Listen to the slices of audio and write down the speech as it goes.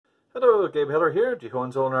Hello, Gabe Heller here,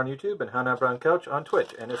 Hohenzollern on YouTube and Hannah Brown Couch on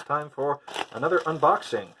Twitch, and it's time for another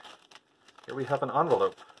unboxing. Here we have an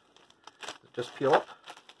envelope. Does it just peel up?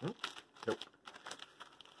 Nope.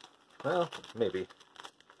 Well, maybe.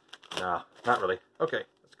 Nah, not really. Okay,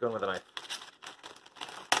 let's go in with a knife.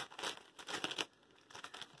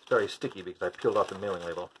 It's very sticky because I peeled off the mailing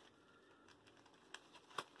label.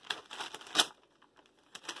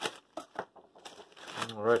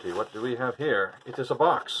 Alrighty, what do we have here? It is a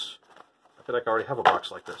box. I feel like I already have a box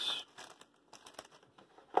like this.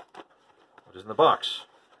 What is in the box?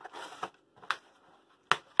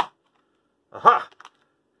 Aha!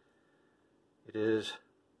 It is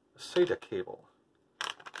a SATA cable.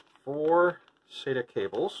 4 SATA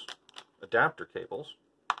cables, adapter cables,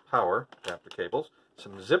 power adapter cables,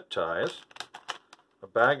 some zip ties, a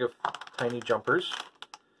bag of tiny jumpers,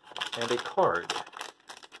 and a card.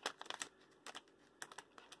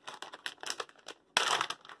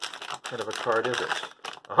 What kind of a card is it?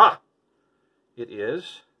 Aha! It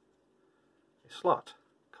is a slot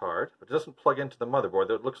card, but it doesn't plug into the motherboard,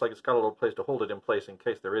 though it looks like it's got a little place to hold it in place in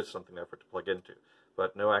case there is something there for it to plug into,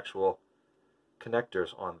 but no actual connectors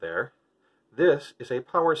on there. This is a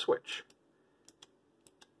power switch.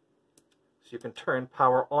 So you can turn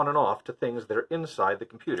power on and off to things that are inside the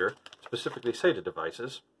computer, specifically SATA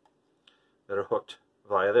devices, that are hooked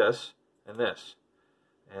via this and this.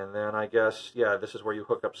 And then I guess, yeah, this is where you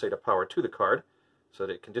hook up SATA power to the card so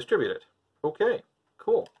that it can distribute it. Okay,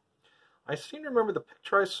 cool. I seem to remember the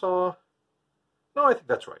picture I saw. No, I think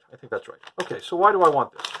that's right. Okay, so why do I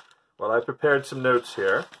want this? Well, I've prepared some notes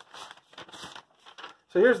here.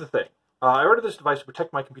 So here's the thing. I ordered this device to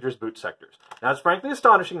protect my computer's boot sectors. Now, it's frankly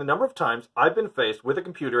astonishing the number of times I've been faced with a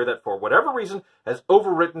computer that, for whatever reason, has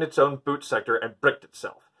overwritten its own boot sector and bricked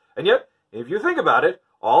itself. And yet, if you think about it,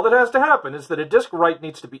 all that has to happen is that a disk write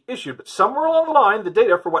needs to be issued, but somewhere along the line, the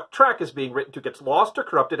data for what track is being written to gets lost or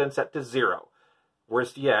corrupted and set to 0.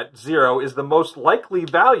 Worst yet, 0 is the most likely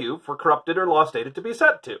value for corrupted or lost data to be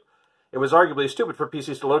set to. It was arguably stupid for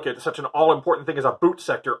PCs to locate such an all-important thing as a boot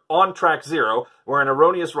sector on track 0, where an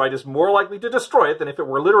erroneous write is more likely to destroy it than if it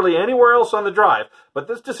were literally anywhere else on the drive. But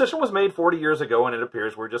this decision was made 40 years ago, and it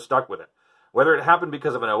appears we're just stuck with it. Whether it happened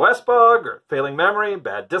because of an OS bug, or failing memory,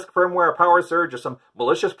 bad disk firmware, power surge, or some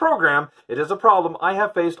malicious program, it is a problem I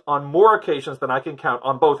have faced on more occasions than I can count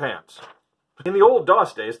on both hands. In the old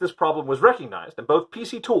DOS days, this problem was recognized, and both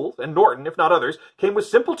PC Tools and Norton, if not others, came with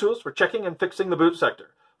simple tools for checking and fixing the boot sector.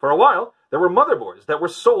 For a while, there were motherboards that were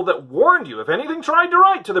sold that warned you if anything tried to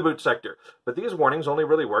write to the boot sector. But these warnings only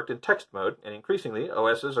really worked in text mode, and increasingly,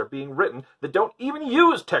 OSs are being written that don't even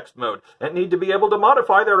use text mode and need to be able to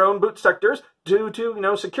modify their own boot sectors due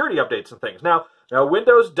to, security updates and things. Now,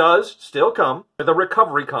 Windows does still come with a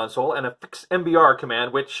recovery console and a fix MBR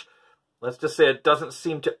command, which, let's just say, it doesn't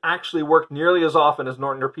seem to actually work nearly as often as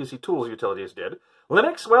Norton or PC Tools utilities did.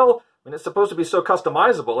 Linux, well, it's supposed to be so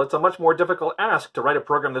customizable, it's a much more difficult ask to write a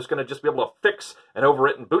program that's going to just be able to fix an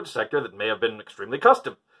overwritten boot sector that may have been extremely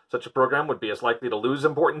custom. Such a program would be as likely to lose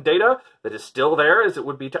important data that is still there as it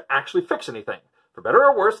would be to actually fix anything. For better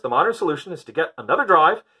or worse, the modern solution is to get another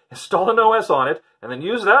drive, install an OS on it, and then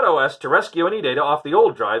use that OS to rescue any data off the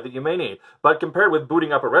old drive that you may need. But compared with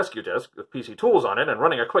booting up a rescue disk with PC Tools on it and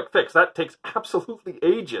running a quick fix, that takes absolutely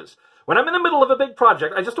ages. When I'm in the middle of a big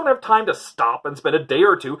project, I just don't have time to stop and spend a day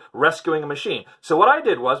or two rescuing a machine. So what I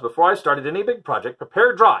did was, before I started any big project,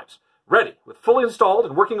 prepare drives, ready, with fully installed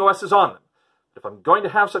and working OSs on them. If I'm going to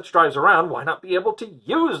have such drives around, why not be able to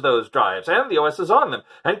use those drives and the OSs on them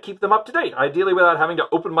and keep them up to date, ideally without having to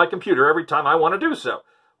open my computer every time I want to do so?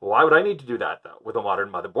 Why would I need to do that, though? With a modern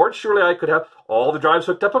motherboard, surely I could have all the drives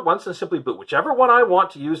hooked up at once and simply boot whichever one I want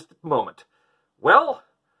to use at the moment. Well,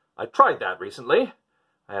 I tried that recently.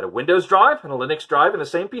 I had a Windows drive and a Linux drive in the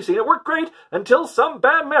same PC, and it worked great until some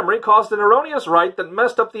bad memory caused an erroneous write that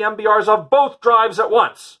messed up the MBRs of both drives at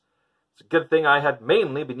once. It's a good thing I had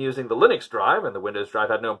mainly been using the Linux drive, and the Windows drive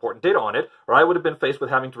had no important data on it, or I would have been faced with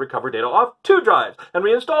having to recover data off 2 drives and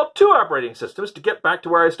reinstall 2 operating systems to get back to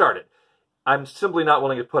where I started. I'm simply not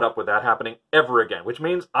willing to put up with that happening ever again, which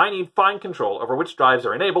means I need fine control over which drives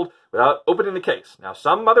are enabled without opening the case. Now,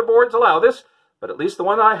 some motherboards allow this, but at least the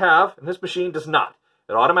one I have in this machine does not.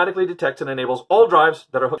 It automatically detects and enables all drives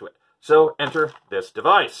that are hooked to it. So enter this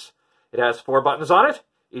device. It has 4 buttons on it.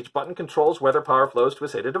 Each button controls whether power flows to a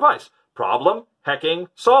SATA device. Problem hecking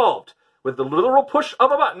solved. With the literal push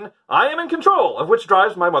of a button, I am in control of which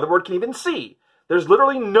drives my motherboard can even see. There's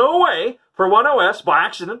literally no way for one OS, by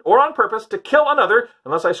accident or on purpose, to kill another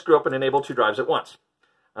unless I screw up and enable 2 drives at once.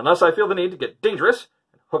 Unless I feel the need to get dangerous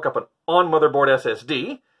and hook up an on-motherboard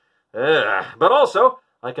SSD. But also,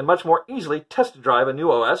 I can much more easily test drive a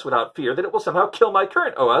new OS without fear that it will somehow kill my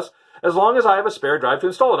current OS, as long as I have a spare drive to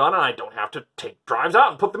install it on and I don't have to take drives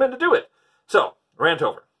out and put them in to do it. So, rant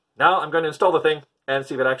over. Now I'm going to install the thing and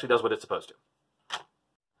see if it actually does what it's supposed to.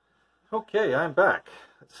 Okay, I'm back.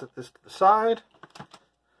 Let's set this to the side.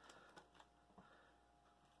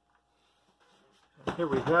 And here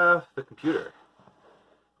we have the computer.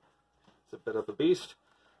 It's a bit of a beast.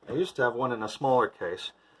 I used to have one in a smaller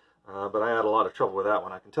case, but I had a lot of trouble with that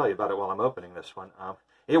one. I can tell you about it while I'm opening this one.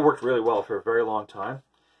 It worked really well for a very long time,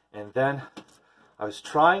 and then I was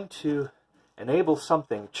trying to enable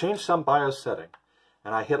something, change some BIOS setting,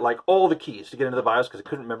 and I hit like all the keys to get into the BIOS because I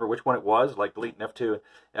couldn't remember which one it was, like delete and F2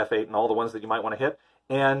 and F8 and all the ones that you might want to hit,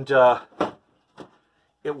 and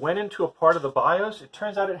it went into a part of the BIOS. It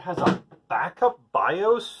turns out it has a backup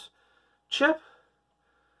BIOS chip,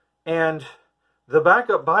 and the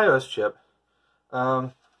backup BIOS chip,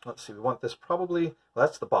 let's see, we want this probably, well,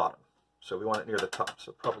 that's the bottom, so we want it near the top,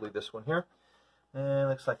 so probably this one here. And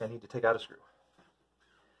looks like I need to take out a screw.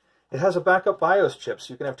 It has a backup BIOS chip,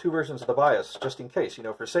 so you can have two versions of the BIOS, just in case, you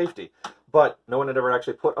know, for safety. But no one had ever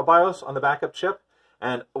actually put a BIOS on the backup chip,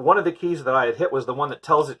 and one of the keys that I had hit was the one that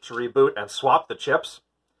tells it to reboot and swap the chips.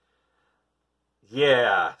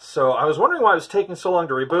 Yeah, so I was wondering why it was taking so long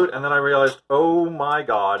to reboot, and then I realized, oh my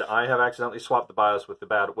god, I have accidentally swapped the BIOS with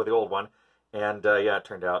the old one, and yeah, it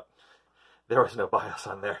turned out there was no BIOS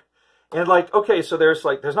on there. And like, okay, so there's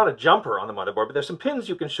not a jumper on the motherboard, but there's some pins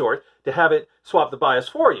you can short to have it swap the BIOS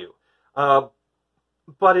for you.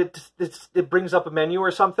 But it brings up a menu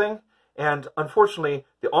or something, and unfortunately,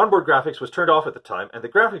 the onboard graphics was turned off at the time, and the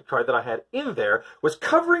graphics card that I had in there was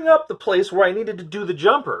covering up the place where I needed to do the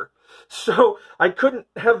jumper. So I couldn't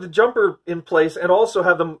have the jumper in place and also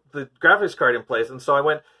have the graphics card in place, and so I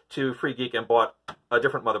went to Free Geek and bought a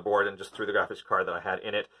different motherboard and just threw the graphics card that I had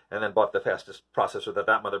in it, and then bought the fastest processor that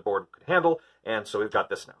motherboard could handle, and so we've got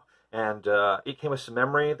this now. And it came with some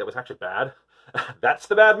memory that was actually bad. That's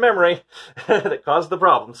the bad memory that caused the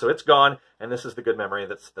problem, so it's gone, and this is the good memory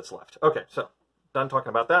that's left. Okay, so done talking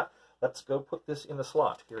about that. Let's go put this in the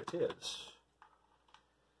slot. Here it is.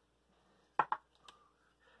 I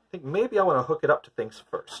think maybe I want to hook it up to things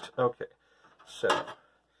first. Okay, so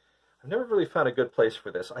I've never really found a good place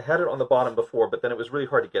for this. I had it on the bottom before, but then it was really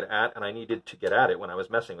hard to get at, and I needed to get at it when I was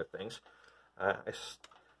messing with things.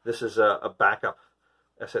 This is a backup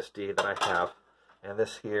SSD that I have, and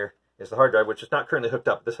this here is the hard drive, which is not currently hooked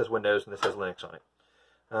up. This has Windows and this has Linux on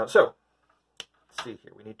it. So, let's see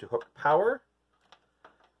here. We need to hook power.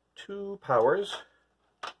 2 powers.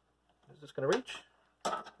 Is this going to reach?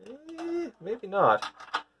 Maybe not.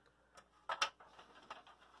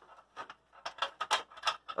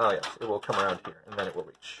 Oh yes, it will come around here, and then it will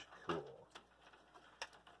reach. Cool.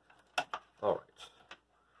 All right.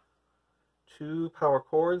 2 power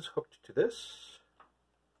cords hooked to this.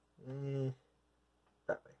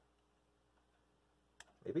 That way.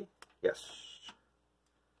 Maybe? Yes.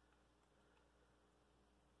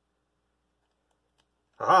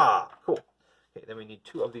 Aha! Cool. Okay, then we need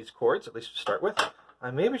 2 of these cords, at least to start with.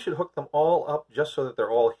 I maybe should hook them all up just so that they're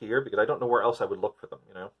all here, because I don't know where else I would look for them,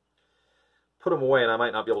 you know. Put them away and I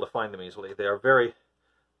might not be able to find them easily. They are very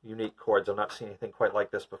unique cords. I've not seen anything quite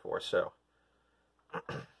like this before, so.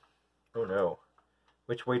 Oh no.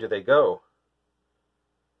 Which way do they go?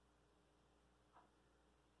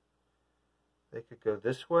 They could go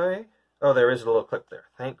this way. Oh, there is a little clip there.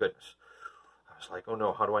 Thank goodness. I was like, oh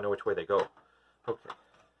no, how do I know which way they go? Okay.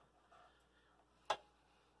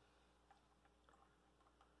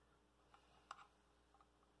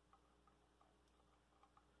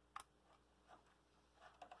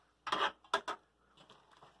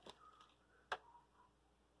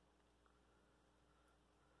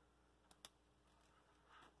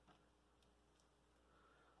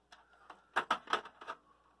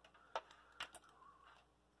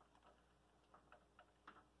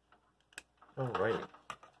 Alrighty. Where is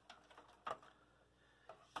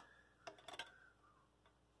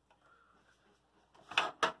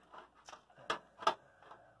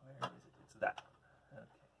it? It's that one.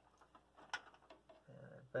 Okay.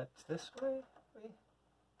 I bet it's this way. It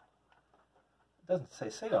doesn't say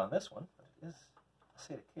SATA on this one, but it is a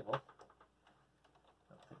SATA cable. I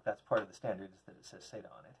don't think that's part of the standard, is that it says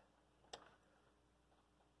SATA on it.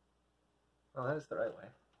 Well, that is the right way,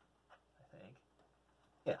 I think.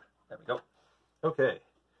 Yeah, there we go. Okay,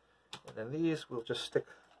 and then these will just stick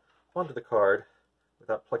onto the card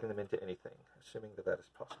without plugging them into anything, assuming that that is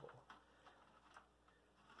possible.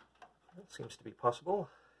 That seems to be possible.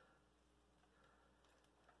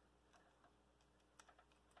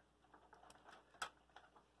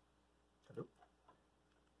 Hello.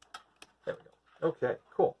 There we go. Okay,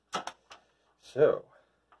 cool. So,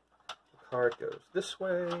 the card goes this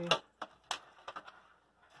way.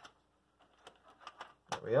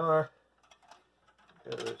 There we are.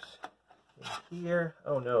 It goes in here.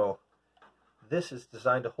 Oh no. This is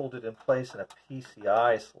designed to hold it in place in a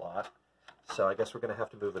PCI slot. So I guess we're going to have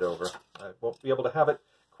to move it over. I won't be able to have it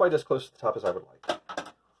quite as close to the top as I would like.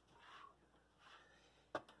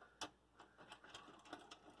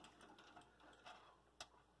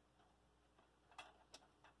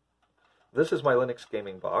 This is my Linux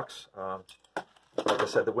gaming box. Like I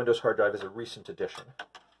said, the Windows hard drive is a recent addition.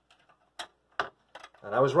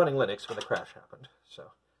 And I was running Linux when the crash happened, so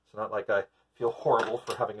it's not like I feel horrible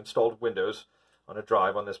for having installed Windows on a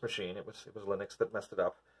drive on this machine. It was Linux that messed it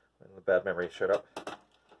up, and the bad memory showed up.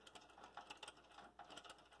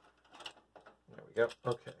 There we go.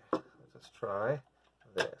 Okay, let's try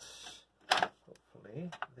this. Hopefully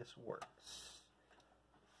this works.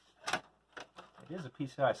 It is a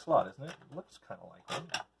PCI slot, isn't it? It looks kind of like one.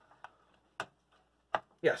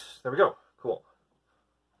 Yes, there we go. Cool.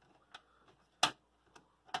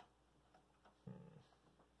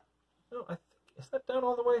 No, I think, is that down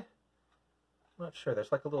all the way? I'm not sure.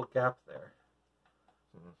 There's like a little gap there.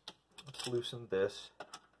 Let's loosen this.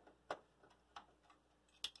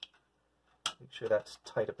 Make sure that's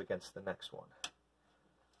tight up against the next one.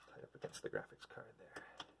 Tight up against the graphics card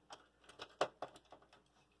there.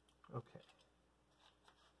 Okay.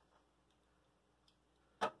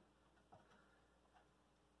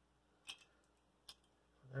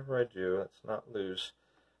 Whatever I do, let's not lose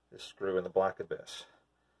this screw in the black abyss.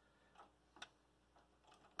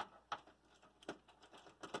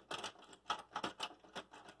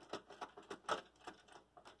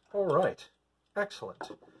 All right,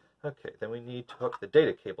 excellent. Okay, then we need to hook the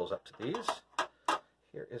data cables up to these.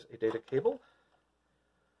 Here is a data cable.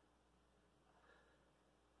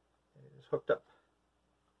 It is hooked up.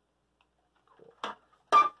 Cool.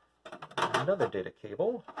 Another data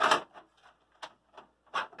cable.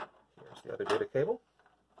 Here's the other data cable.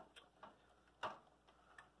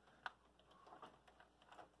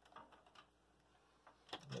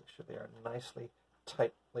 Make sure they are nicely,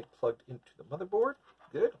 tightly plugged into the motherboard.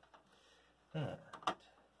 Good. And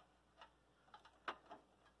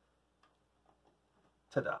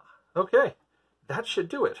ta-da. Okay, that should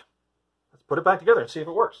do it. Let's put it back together and see if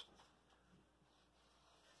it works.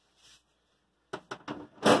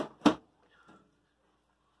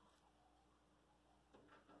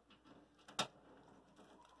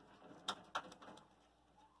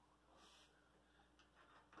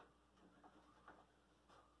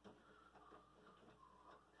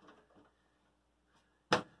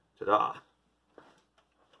 Ta-da.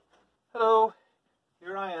 Hello,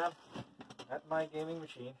 here I am at my gaming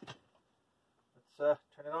machine. Let's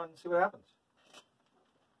turn it on and see what happens.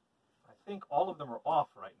 I think all of them are off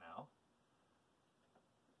right now.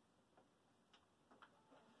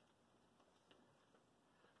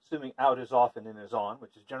 Assuming out is off and in is on,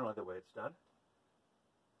 which is generally the way it's done.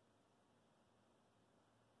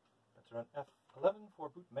 Let's run F11 for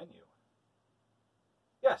boot menu.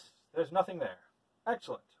 Yes, there's nothing there.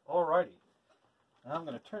 Excellent. Alrighty. Now I'm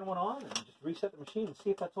going to turn one on and just reset the machine and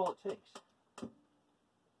see if that's all it takes.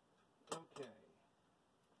 Okay.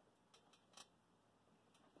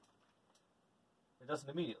 It doesn't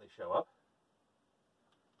immediately show up.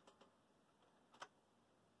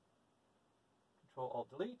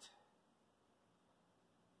 Control-Alt-Delete.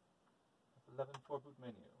 F11 for boot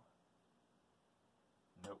menu.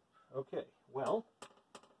 Nope. Okay. Well,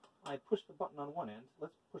 I pushed the button on one end.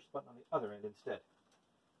 Let's push the button on the other end instead.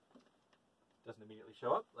 Doesn't immediately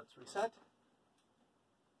show up. Let's reset.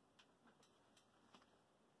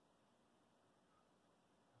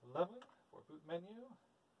 F11 for boot menu.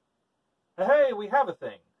 Hey, we have a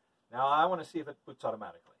thing. Now I want to see if it boots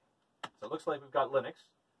automatically. So it looks like we've got Linux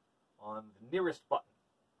on the nearest button.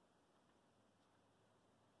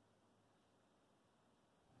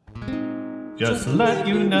 Just to let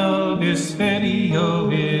you know, this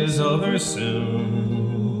video is over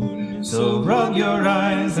soon. So rub your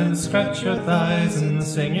eyes and scratch your thighs and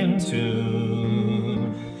sing in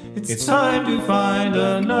tune. It's time to find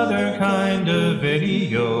another kind of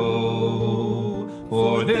video,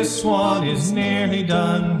 for this one is nearly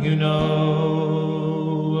done, you know.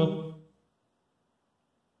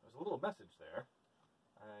 There's a little message there.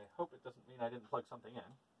 I hope it doesn't mean I didn't plug something in.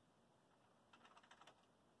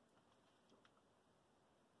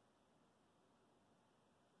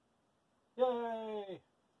 Yay!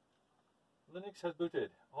 Linux has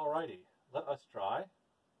booted. Alrighty, let us try.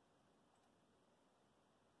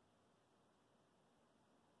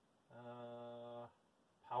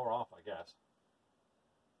 Power off, I guess.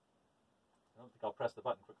 I don't think think I'll press the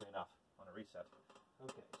button quickly enough on a reset.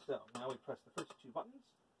 Okay, so now we press the first two buttons.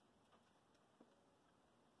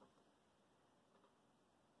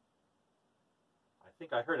 I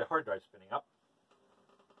think I heard a hard drive spinning up.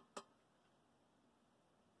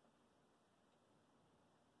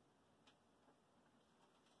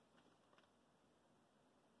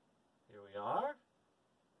 Here we are.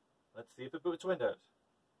 Let's see if it boots Windows.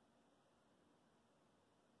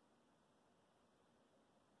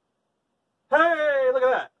 Hey, look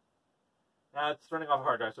at that. Now it's running off a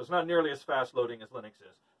hard drive, so it's not nearly as fast loading as Linux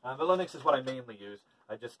is. But Linux is what I mainly use.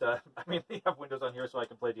 I mainly have Windows on here so I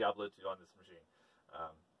can play Diablo 2 on this machine.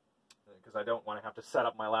 Because I don't want to have to set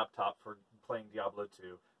up my laptop for playing Diablo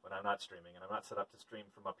 2 when I'm not streaming. And I'm not set up to stream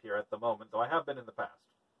from up here at the moment, though I have been in the past.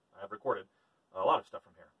 I have recorded a lot of stuff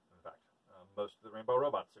from here, in fact. Most of the Rainbow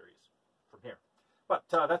Robot series from here. But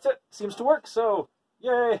that's it. Seems to work, so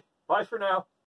yay! Bye for now.